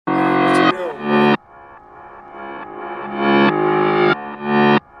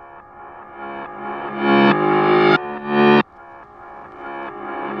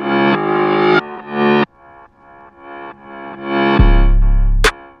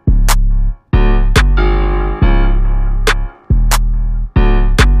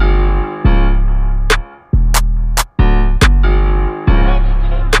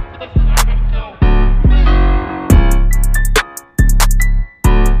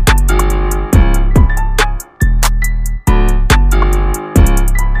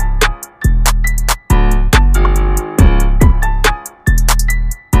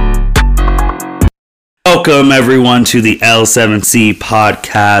Welcome, everyone, to the L7C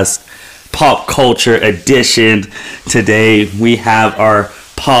podcast, Pop Culture Edition. Today, we have our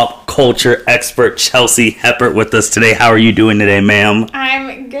pop culture expert, Chelsea Heppert, with us today. How are you doing today, ma'am?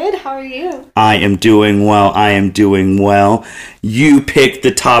 I'm good. How are you? I am doing well. You picked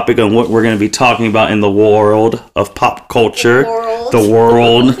the topic on what we're going to be talking about in the world of pop culture. The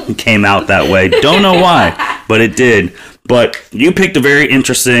world came out that way. Don't know why, but it did. But you picked a very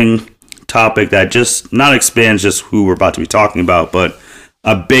interesting topic that just not expands just who we're about to be talking about, but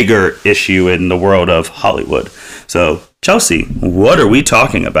a bigger issue in the world of Hollywood. So, Chelsea, what are we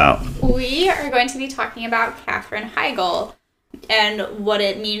talking about? We are going to be talking about Katherine Heigl and what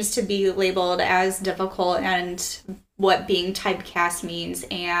it means to be labeled as difficult and what being typecast means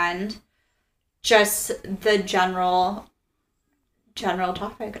and just the general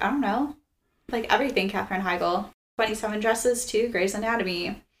topic. I don't know. Like everything Katherine Heigl. 27 Dresses to Grey's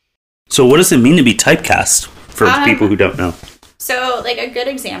Anatomy. So what does it mean to be typecast for people who don't know? So, like, a good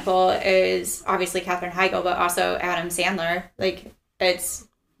example is obviously Katherine Heigl, but also Adam Sandler. Like, it's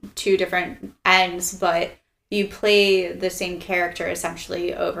two different ends, but you play the same character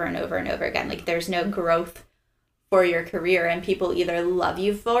essentially over and over and over again. Like, there's no growth for your career, and people either love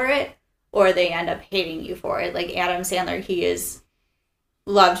you for it or they end up hating you for it. Like, Adam Sandler, he is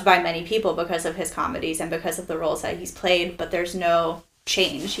loved by many people because of his comedies and because of the roles that he's played, but there's no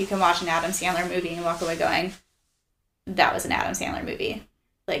change. You can watch an Adam Sandler movie and walk away going, that was an Adam Sandler movie.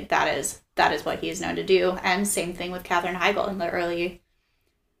 Like, that is what he is known to do. And same thing with Katherine Heigl in the early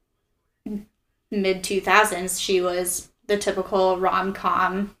mid-2000s. She was the typical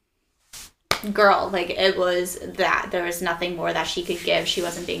rom-com girl. Like, it was that. There was nothing more that she could give. She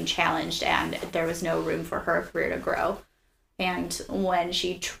wasn't being challenged, and there was no room for her career to grow. And when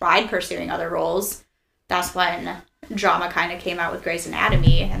she tried pursuing other roles, that's when drama kind of came out with Grey's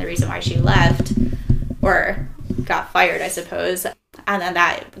Anatomy, and the reason why she left, or got fired, I suppose. And then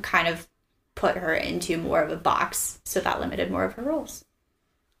that kind of put her into more of a box, so that limited more of her roles.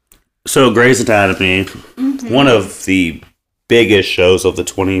 So Grey's Anatomy, one of the biggest shows of the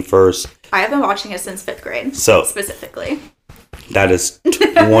 21st. I have been watching it since 5th grade, so specifically. That is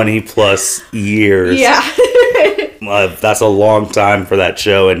 20 plus years. Yeah. That's a long time for that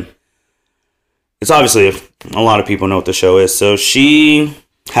show, and it's obviously a lot of people know what the show is. So she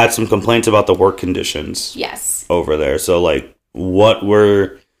had some complaints about the work conditions. Yes. Over there. So, like, what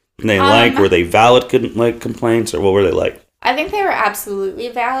were they like? Were they valid complaints, or what were they like? I think they were absolutely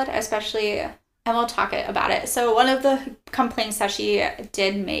valid, especially, and we'll talk about it. So one of the complaints that she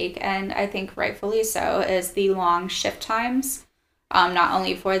did make, and I think rightfully so, is the long shift times. Not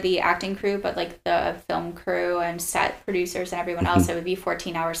only for the acting crew, but like the film crew and set producers and everyone else, it would be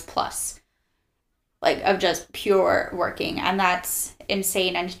 14 hours plus, like, of just pure working. And that's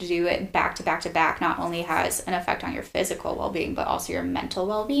insane. And to do it back to back to back not only has an effect on your physical well-being, but also your mental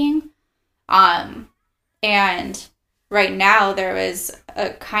well-being. And right now there was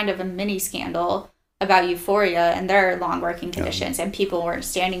a kind of a mini scandal about Euphoria and their long working conditions, and people weren't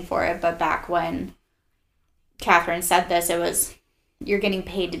standing for it. But back when Katherine said this, it was, you're getting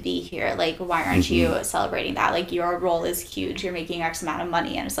paid to be here. Like, why aren't you celebrating that? Like, your role is huge. You're making X amount of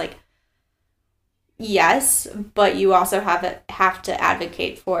money. And it's like, yes, but you also have to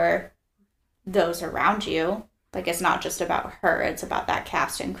advocate for those around you. Like, it's not just about her. It's about that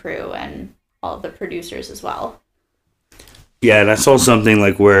cast and crew and all of the producers as well. Yeah, and I saw something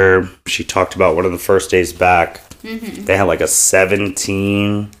like where she talked about one of the first days back. They had like a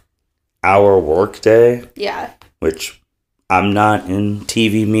 17-hour work day. Yeah. Which, I'm not in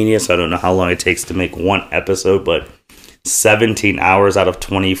TV media, so I don't know how long it takes to make one episode, but 17 hours out of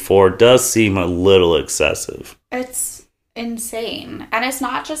 24 does seem a little excessive. It's insane. And it's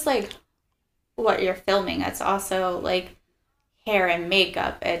not just like what you're filming. It's also like hair and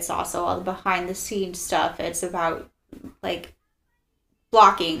makeup. It's also all the behind the scenes stuff. It's about like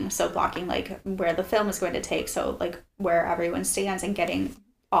blocking. So blocking like where the film is going to take. So like where everyone stands and getting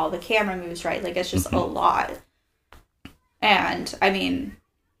all the camera moves right. Like, it's just a lot. And I mean,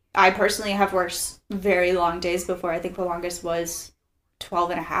 I personally have worked very long days before. I think the longest was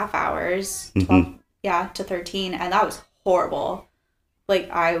 12 and a half hours, 12, to 13. And that was horrible. Like,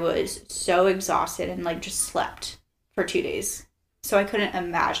 I was so exhausted and like just slept for 2 days. So I couldn't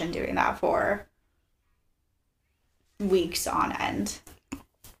imagine doing that for weeks on end.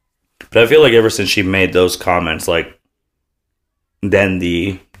 But I feel like ever since she made those comments, like, then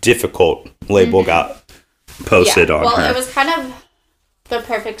the difficult label got posted on her. Well, it was kind of the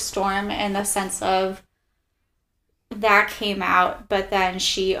perfect storm in the sense of that came out, but then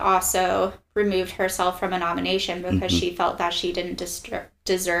she also removed herself from a nomination because she felt that she didn't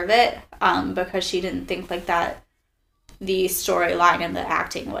deserve it, because she didn't think like that the storyline and the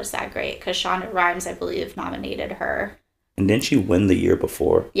acting was that great, because Shonda Rhimes, I believe, nominated her. And didn't she win the year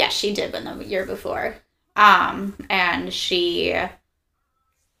before? Yeah, she did win the year before. And she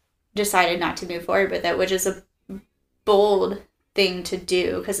decided not to move forward with it, which is a bold thing to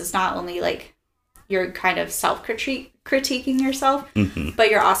do, because it's not only like you're kind of self-critiquing yourself,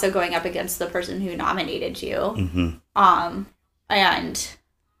 but you're also going up against the person who nominated you. And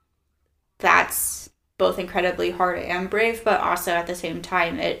that's both incredibly hard and brave, but also at the same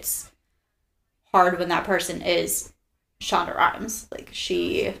time, it's hard when that person is Shonda Rhimes. Like,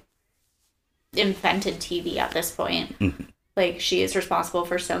 she invented TV at this point. Like, she is responsible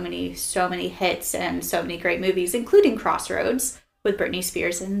for so many hits and so many great movies, including Crossroads with Britney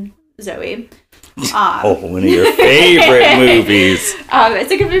Spears and Zoe. One of your favorite movies.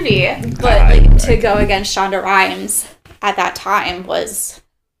 It's a good movie, but like to go against Shonda Rhimes at that time was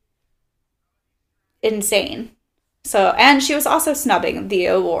insane. So, and she was also snubbing the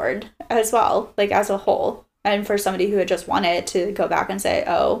award as well, like as a whole. And for somebody who had just won it to go back and say,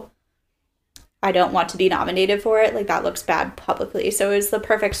 "Oh, I don't want to be nominated for it," like that looks bad publicly. So it was the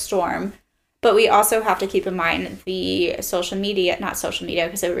perfect storm. But we also have to keep in mind the not social media,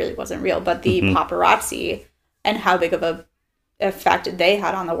 because it really wasn't real, but the paparazzi and how big of a effect they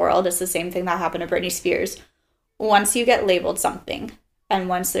had on the world. It's the same thing that happened to Britney Spears. Once you get labeled something, and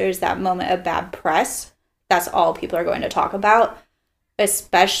once there's that moment of bad press, that's all people are going to talk about,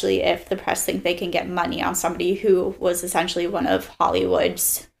 especially if the press think they can get money on somebody who was essentially one of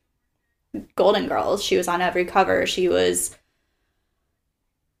Hollywood's golden girls. She was on every cover. She was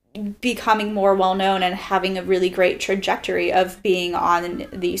becoming more well-known and having a really great trajectory of being on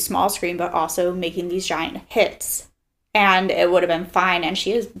the small screen, but also making these giant hits. And it would have been fine. And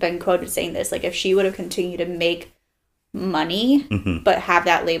she has been quoted saying this, like, if she would have continued to make money, but have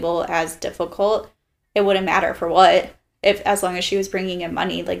that label as difficult, it wouldn't matter for what. As long as she was bringing in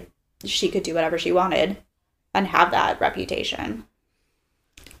money, like, she could do whatever she wanted and have that reputation.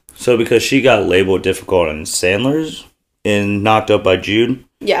 So because she got labeled difficult in Sandler's in Knocked Up by Jude.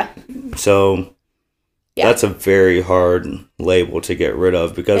 Yeah. So that's a very hard label to get rid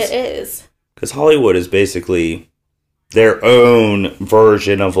of, because it is. Because Hollywood is basically their own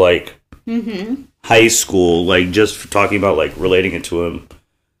version of like high school, like just talking about like relating it to him,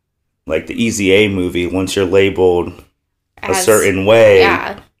 like the Easy A movie. Once you're labeled a certain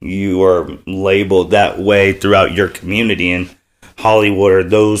way, you are labeled that way throughout your community, and Hollywood are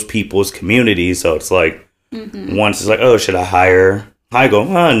those people's community. So it's like once it's like, oh, should I hire Heigl?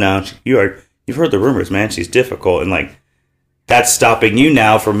 Oh no, you've heard the rumors, man. She's difficult, and like that's stopping you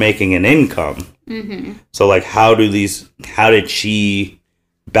now from making an income. So like, how did she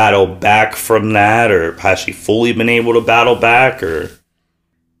battle back from that, or has she fully been able to battle back, or?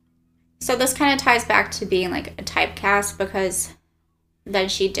 So this kind of ties back to being like a typecast, because then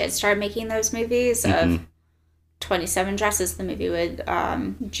she did start making those movies of 27 Dresses, the movie with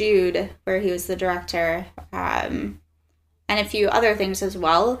Jude, where he was the director, and a few other things as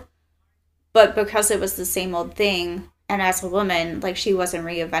well. But because it was the same old thing, and as a woman, like, she wasn't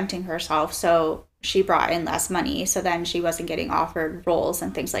reinventing herself, so she brought in less money, so then she wasn't getting offered roles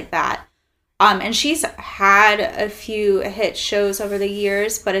and things like that. And she's had a few hit shows over the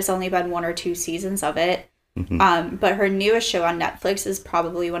years, but it's only been 1 or 2 seasons of it. But her newest show on Netflix is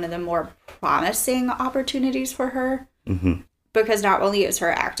probably one of the more promising opportunities for her. Because not only is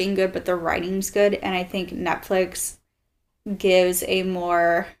her acting good, but the writing's good. And I think Netflix gives a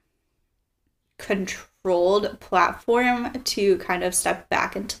more controlled platform to kind of step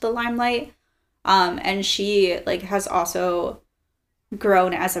back into the limelight. And she like has also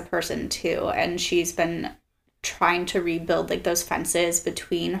grown as a person too, and she's been trying to rebuild like those fences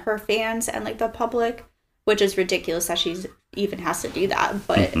between her fans and like the public, which is ridiculous that she's even has to do that,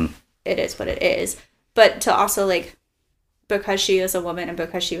 but it is what it is. But to also like, because she is a woman and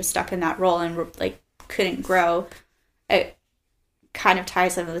because she was stuck in that role and like couldn't grow, it kind of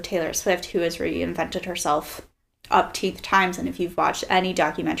ties in with Taylor Swift, who has reinvented herself upteenth times. And if you've watched any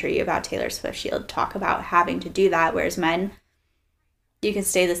documentary about Taylor Swift, she'll talk about having to do that, whereas men, you can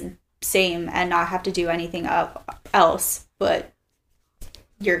stay the same and not have to do anything else, but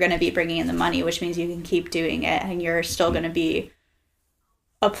you're going to be bringing in the money, which means you can keep doing it and you're still going to be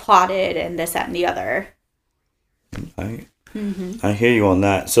applauded and this, that, and the other. I hear you on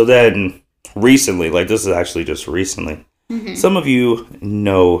that. So then recently, like this is actually just recently, some of you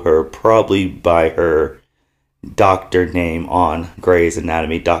know her probably by her doctor name on Grey's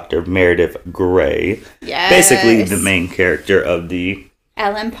Anatomy, Dr. Meredith Grey. Yes. Basically the main character of the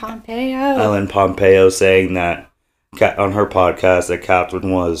Ellen Pompeo. Ellen Pompeo saying that on her podcast that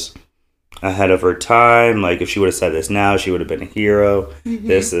Katherine was ahead of her time. Like, if she would have said this now, she would have been a hero.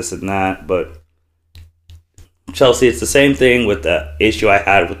 This, and that. But Chelsea, it's the same thing with the issue I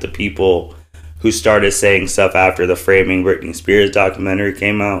had with the people who started saying stuff after the Framing Britney Spears documentary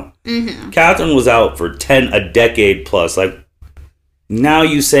came out. Katherine was out for a decade plus. Like, now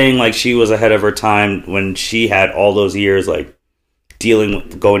you saying like she was ahead of her time when she had all those years like dealing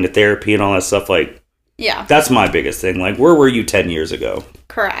with going to therapy and all that stuff. Like, yeah, that's my biggest thing. Like, where were you 10 years ago?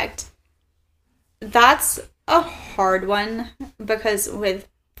 Correct. That's a hard one because with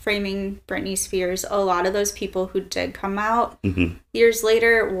Framing Britney Spears, a lot of those people who did come out years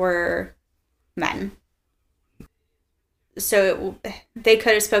later were men. So they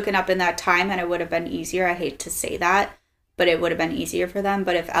could have spoken up in that time and it would have been easier. I hate to say that, but it would have been easier for them.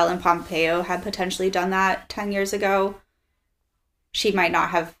 But if Ellen Pompeo had potentially done that 10 years ago, she might not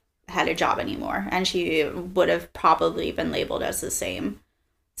have had a job anymore. And she would have probably been labeled as the same.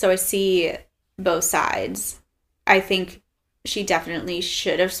 So I see both sides. I think she definitely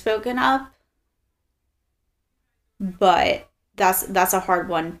should have spoken up. But that's a hard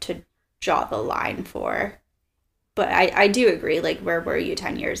one to draw the line for. But I do agree, like, where were you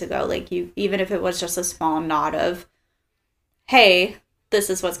 10 years ago? Like, you, even if it was just a small nod of, hey, this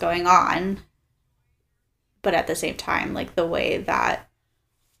is what's going on. But at the same time, like, the way that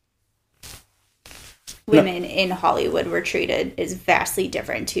women in Hollywood were treated is vastly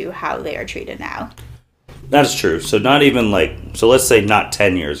different to how they are treated now. That's true. So not even like, so let's say not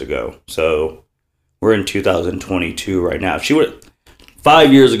 10 years ago. So we're in 2022 right now. If she would,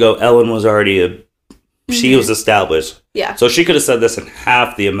 5 years ago, Ellen was already she was established. Yeah. So she could have said this in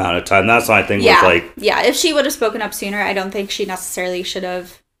half the amount of time. That's my thing with like. Yeah, if she would have spoken up sooner, I don't think she necessarily should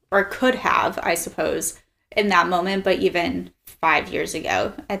have or could have, I suppose, in that moment. But even 5 years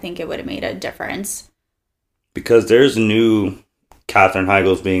ago, I think it would have made a difference. Because there's new Katherine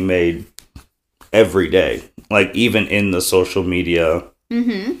Heigls being made every day. Like, even in the social media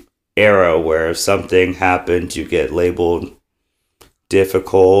era where if something happens, you get labeled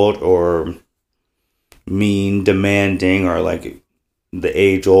difficult or mean, demanding, or like the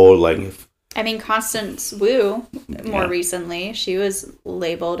age-old, like... I mean, Constance Wu, more recently, she was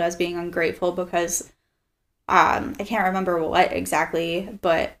labeled as being ungrateful because, I can't remember what exactly,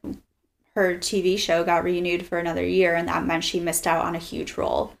 but her TV show got renewed for another year, and that meant she missed out on a huge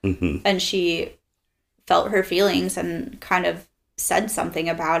role. And she felt her feelings and kind of said something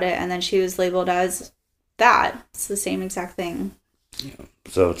about it, and then she was labeled as that. It's the same exact thing. Yeah.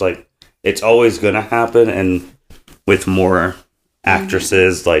 So it's like, it's always going to happen, and with more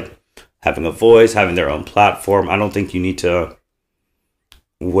actresses, like, having a voice, having their own platform, I don't think you need to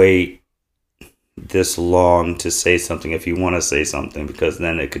wait this long to say something if you want to say something, because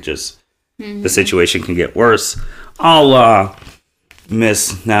then it could just... the situation can get worse. I'll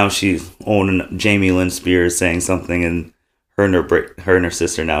miss now she's owning Jamie Lynn Spears saying something, and her and her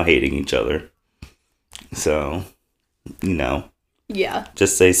sister now hating each other. So, you know,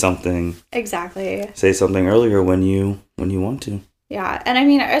 just say something. Exactly. Say something earlier when you want to. Yeah, and I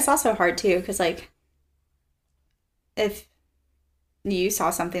mean, it's also hard too because, like, if you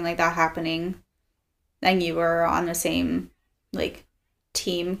saw something like that happening and you were on the same like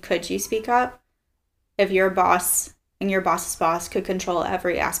team, could you speak up? If your boss and your boss's boss could control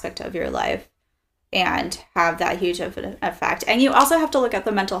every aspect of your life and have that huge of an effect. And you also have to look at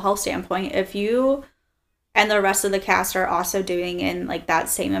the mental health standpoint. If you and the rest of the cast are also doing in like that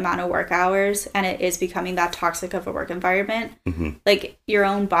same amount of work hours and it is becoming that toxic of a work environment, like, your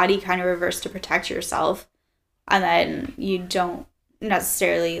own body kind of reverts to protect yourself, and then you don't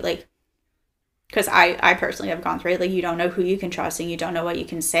necessarily, like, because I personally have gone through it, like, you don't know who you can trust and you don't know what you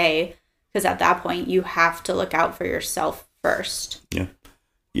can say, because at that point you have to look out for yourself first.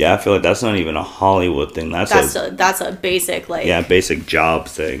 Yeah, I feel like that's not even a Hollywood thing. That's a basic, like... yeah, basic job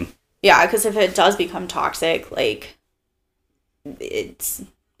thing. Yeah, because if it does become toxic, like, it's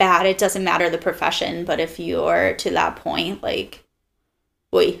bad. It doesn't matter the profession, but if you're to that point, like,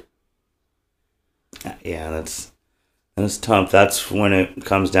 oy. Yeah, that's tough. That's when it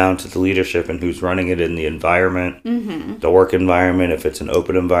comes down to the leadership and who's running it in the environment, the work environment, if it's an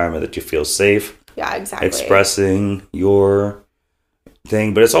open environment that you feel safe. Yeah, exactly. Expressing your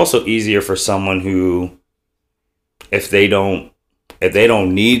thing. But it's also easier for someone who, if they don't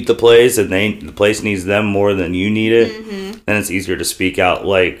need the place and the place needs them more than you need it, then it's easier to speak out.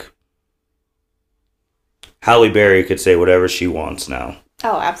 Like, Halle Berry could say whatever she wants now.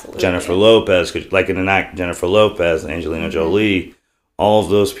 Oh, absolutely. Jennifer Lopez could, like in an act, Jennifer Lopez, Angelina Jolie, all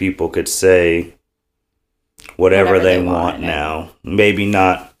of those people could say whatever they want now. Maybe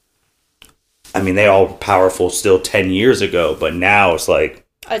not. I mean, they all were powerful still 10 years ago, but now it's like...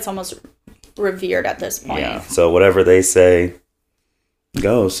 It's almost revered at this point. Yeah, so whatever they say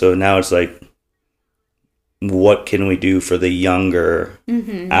goes. So now it's like, what can we do for the younger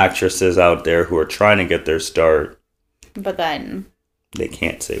actresses out there who are trying to get their start? But then... They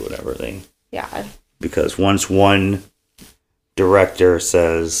can't say whatever they... Yeah. Because once one director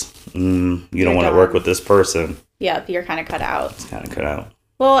says, you don't want to work with this person... Yep, you're kind of cut out. It's kind of cut out.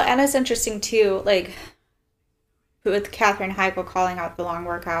 Well, and it's interesting, too, like, with Katherine Heigl calling out the long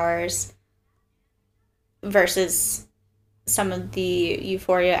work hours versus some of the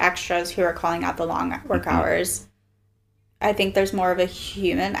Euphoria extras who are calling out the long work hours. I think there's more of a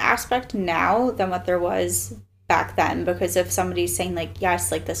human aspect now than what there was back then, because if somebody's saying, like,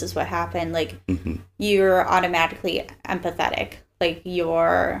 yes, like, this is what happened, like, you're automatically empathetic. Like,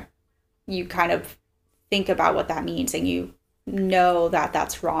 you kind of think about what that means, and you know that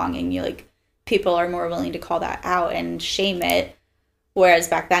that's wrong, and you, like, people are more willing to call that out and shame it, whereas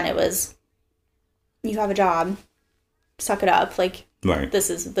back then it was, you have a job, suck it up, like, right. This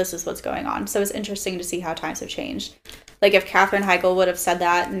is what's going on. So it's interesting to see how times have changed. Like, if Katherine Heigl would have said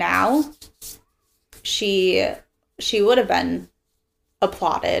that now, she would have been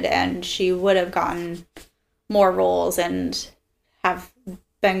applauded, and she would have gotten more roles and have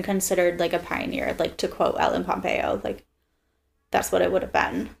been considered, like, a pioneer, like, to quote Ellen Pompeo, like, that's what it would have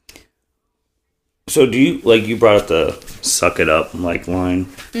been. So do you, like, you brought up the suck it up, like, line,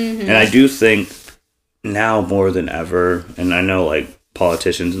 and I do think now more than ever, and I know, like,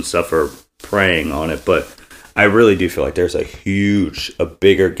 politicians and stuff are preying on it, but I really do feel like there's a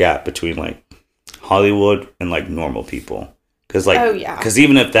bigger gap between, like, Hollywood and, like, normal people. Because, like, because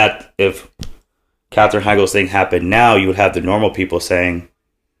even if Katherine Heigl's thing happened now, you would have the normal people saying,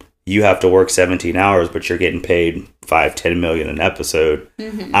 you have to work 17 hours, but you're getting paid $5-10 million an episode.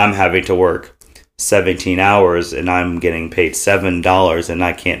 I'm having to work 17 hours, and I'm getting paid $7, and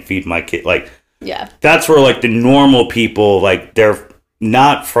I can't feed my kid. Like, yeah, that's where, like, the normal people, like, they're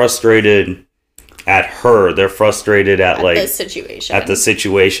not frustrated at her. They're frustrated at like, the situation. At the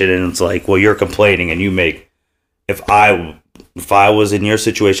situation, and it's like, well, you're complaining, and you make... If I was in your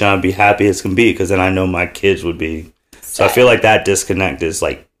situation, I'd be happy as can be, because then I know my kids would be... So I feel like that disconnect is,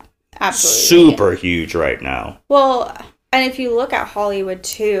 like, absolutely super huge right now. Well, and if you look at Hollywood,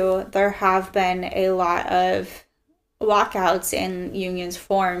 too, there have been a lot of walkouts and unions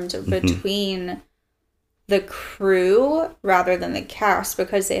formed between the crew rather than the cast,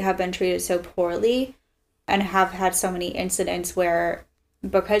 because they have been treated so poorly and have had so many incidents where,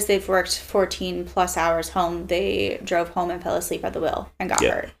 because they've worked 14 plus hours home, they drove home and fell asleep at the wheel and got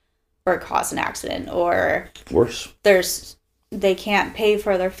hurt, or caused an accident, or worse. They can't pay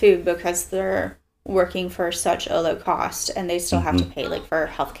for their food because they're working for such a low cost, and they still have to pay, like, for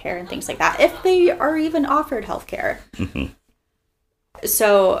healthcare and things like that, if they are even offered healthcare.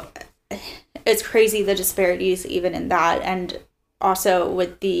 So it's crazy, the disparities even in that. And also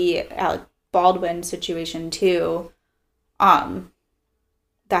with the Alec Baldwin situation too, that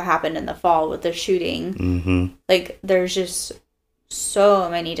happened in the fall with the shooting. Like, there's just so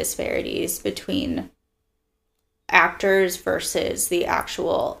many disparities between actors versus the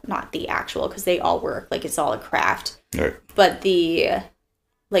actual, not the actual, because they all work, like, it's all a craft, right, but the,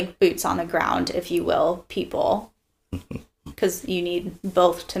 like, boots on the ground, if you will, people, because you need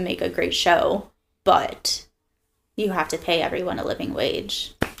both to make a great show, but you have to pay everyone a living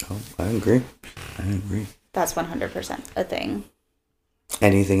wage. Oh, I agree. That's 100% a thing.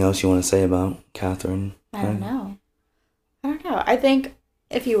 Anything else you want to say about Katherine? I don't know. I think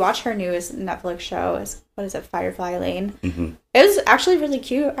if you watch her newest Netflix show, what is it, Firefly Lane? It was actually really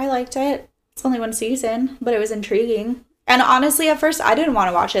cute. I liked it. It's only one season, but it was intriguing. And honestly, at first, I didn't want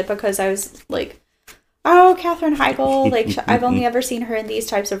to watch it because I was like, oh, Katherine Heigl, like, I've only ever seen her in these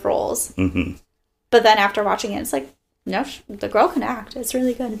types of roles. But then after watching it, it's like, no, the girl can act. It's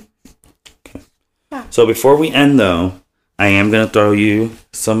really good. Okay. Yeah. So before we end, though, I am going to throw you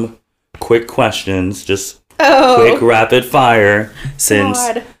some quick questions, just quick rapid fire, since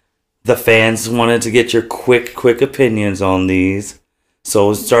the fans wanted to get your quick opinions on these. So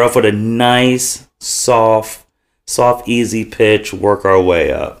we'll start off with a nice, soft, easy pitch, work our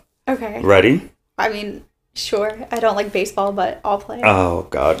way up. Okay. Ready? I mean, sure. I don't like baseball, but I'll play. Oh,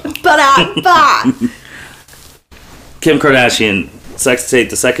 God. Kim Kardashian, sex tape,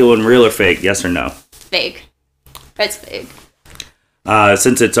 the second one, real or fake? Yes or no? Fake. It's fake.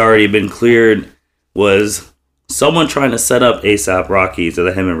 Since it's already been cleared, was someone trying to set up A$AP Rocky so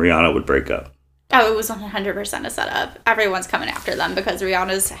that him and Rihanna would break up? Oh, it was 100% a setup. Everyone's coming after them because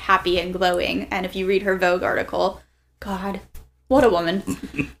Rihanna's happy and glowing. And if you read her Vogue article, God, what a woman.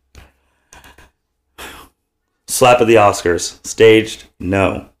 Slap at the Oscars. Staged?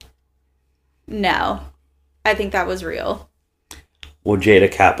 No. No. I think that was real. Will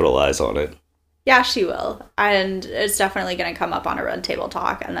Jada capitalize on it? Yeah, she will. And it's definitely going to come up on a Red Table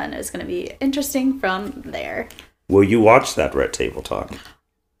Talk. And then it's going to be interesting from there. Will you watch that Red Table Talk?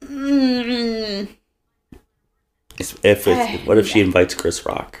 Mm. What if she invites Chris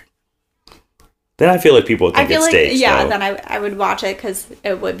Rock? Then I feel like people would think it's staged. Yeah, though. then I would watch it because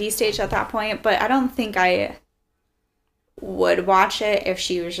it would be staged at that point. But I don't think I would watch it if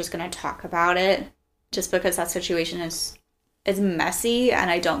she was just going to talk about it. Just because that situation is messy, and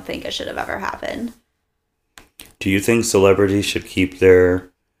I don't think it should have ever happened. Do you think celebrities should keep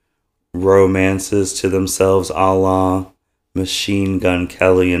their romances to themselves, a la Machine Gun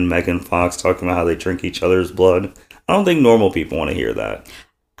Kelly and Megan Fox talking about how they drink each other's blood? I don't think normal people want to hear that.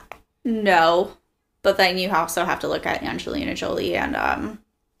 No, but then you also have to look at Angelina Jolie and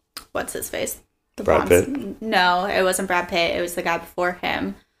what's his face? Brad Pitt? No, it wasn't Brad Pitt. It was the guy before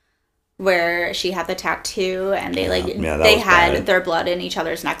him, where she had the tattoo and they they had bad. Their blood in each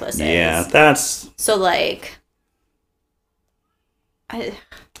other's necklaces. Yeah, that's so like. I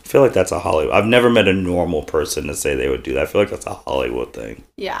feel like that's a Hollywood. I've never met a normal person to say they would do that. I feel like that's a Hollywood thing.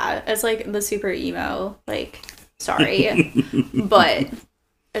 Yeah, it's like the super emo. Like, sorry, but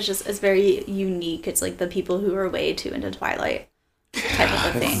it's very unique. It's like the people who are way too into Twilight type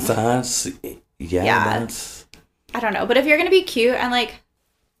of a thing. That's That's. I don't know, but if you're gonna be cute and like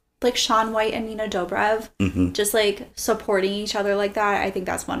Shaun White and Nina Dobrev, just like supporting each other like that, I think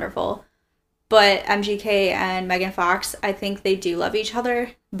that's wonderful. But MGK and Megan Fox, I think they do love each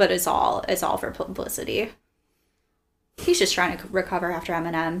other, but it's all for publicity. He's just trying to recover after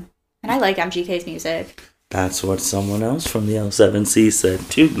Eminem, and I like MGK's music. That's what someone else from the L7C said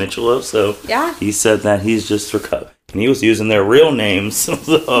too, Mitchell Oso. Yeah, he said that he's just recovered, and he was using their real names.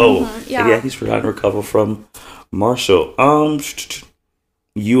 So yeah, he's trying to recover from Marshall.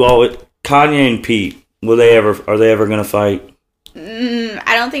 You always Kanye and Pete. Are they ever gonna fight?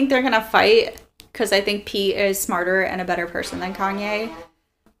 I don't think they're gonna fight because I think Pete is smarter and a better person than Kanye.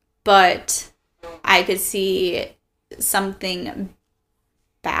 But I could see something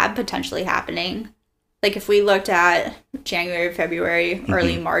bad potentially happening. Like if we looked at January, February,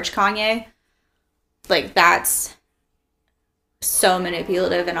 early March Kanye, like that's so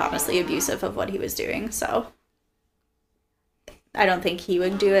manipulative and honestly abusive of what he was doing. So I don't think he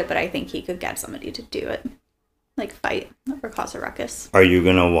would do it, but I think he could get somebody to do it. Like fight or cause a ruckus. Are you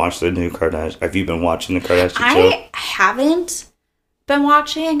gonna watch the new Kardashian? Have you been watching the Kardashian show? I haven't been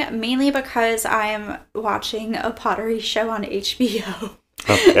watching, mainly because I'm watching a pottery show on HBO.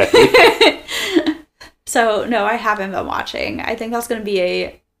 Okay. So no, I haven't been watching. I think that's gonna be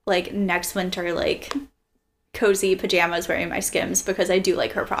a like next winter like cozy pajamas wearing my Skims because I do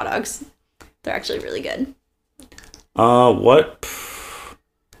like her products. They're actually really good.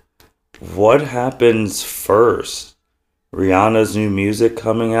 What happens first? Rihanna's new music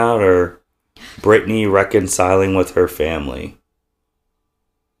coming out or Britney reconciling with her family?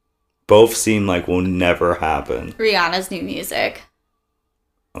 Both seem like will never happen. Rihanna's new music.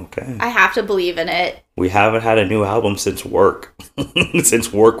 Okay. I have to believe in it. We haven't had a new album since Work.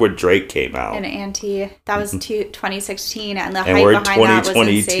 Since Work with Drake came out. And Auntie. That was 2016 and the hype behind that was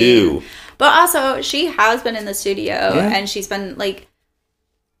insane. But also, she has been in the studio and she's been like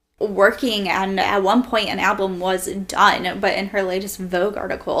working, and at one point an album was done, but in her latest Vogue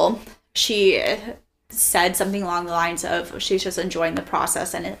article she said something along the lines of she's just enjoying the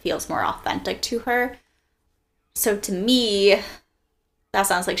process and it feels more authentic to her. So to me that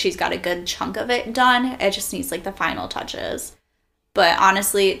sounds like she's got a good chunk of it done. It just needs like the final touches. But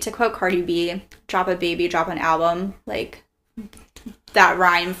honestly, to quote Cardi B, drop a baby, drop an album, like that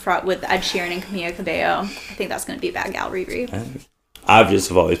rhyme with Ed Sheeran and Camila Cabello, I think that's going to be Bad Gal Riri. I've just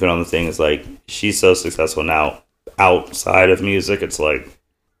have always been on the thing. It's like she's so successful now outside of music. It's like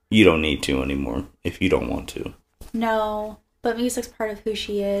you don't need to anymore if you don't want to. No, but music's part of who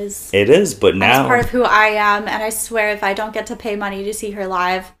she is. It is, but now it's part of who I am. And I swear, if I don't get to pay money to see her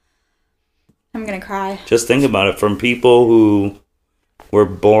live, I'm gonna cry. Just think about it. From people who were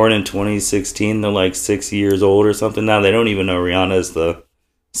born in 2016, they're like 6 years old or something now. They don't even know Rihanna is the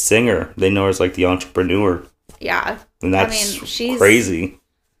singer. They know her as like the entrepreneur. Yeah. And that's she's crazy.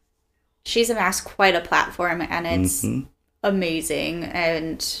 She's amassed quite a platform, and it's amazing.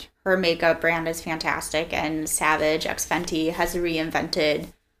 And her makeup brand is fantastic. And Savage x Fenty has reinvented,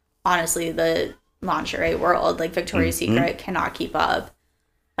 honestly, the lingerie world. Like Victoria's Secret cannot keep up.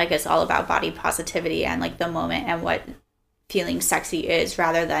 like it's all about body positivity and like the moment and what feeling sexy is,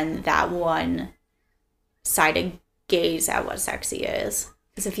 rather than that one-sided gaze at what sexy is.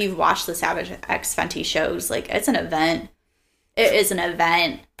 Because if you've watched the Savage X Fenty shows, like, it's an event. It is an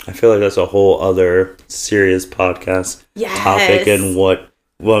event. I feel like that's a whole other serious podcast topic, and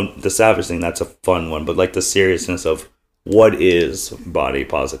the Savage thing, that's a fun one, but like the seriousness of what is body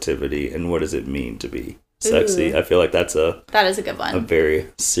positivity and what does it mean to be sexy. Ooh. I feel like that is a good one. A very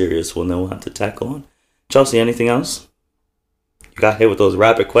serious one that we'll have to tackle on. Chelsea, anything else? You got hit with those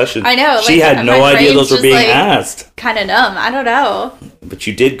rapid questions. I know. She had no idea those were being asked. Kind of numb. I don't know. But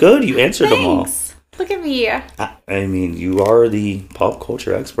you did good. You answered them all. Look at me. I mean, you are the pop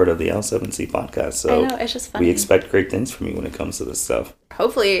culture expert of the L7C podcast. So I know, it's just funny. We expect great things from you when it comes to this stuff.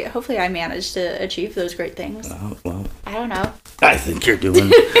 Hopefully I managed to achieve those great things. Well, I don't know. I think you're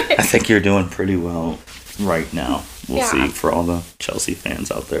doing pretty well right now. We'll see for all the Chelsea fans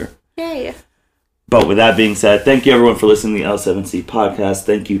out there. Yay. But with that being said, thank you everyone for listening to the L7C podcast.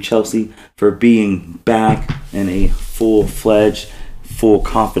 Thank you, Chelsea, for being back and a full-fledged, full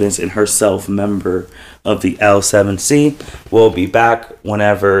confidence in herself member of the L7C. We'll be back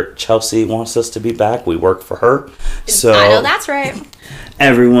whenever Chelsea wants us to be back. We work for her. So I know that's right.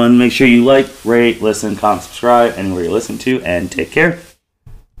 Everyone, make sure you like, rate, listen, comment, subscribe anywhere you listen to, and take care.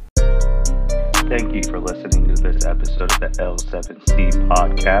 Thank you for listening to this episode of the L7C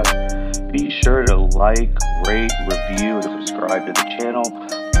podcast. Be sure to like, rate, review, and subscribe to the channel.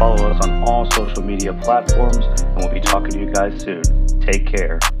 Follow us on all social media platforms, and we'll be talking to you guys soon. Take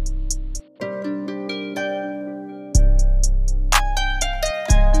care.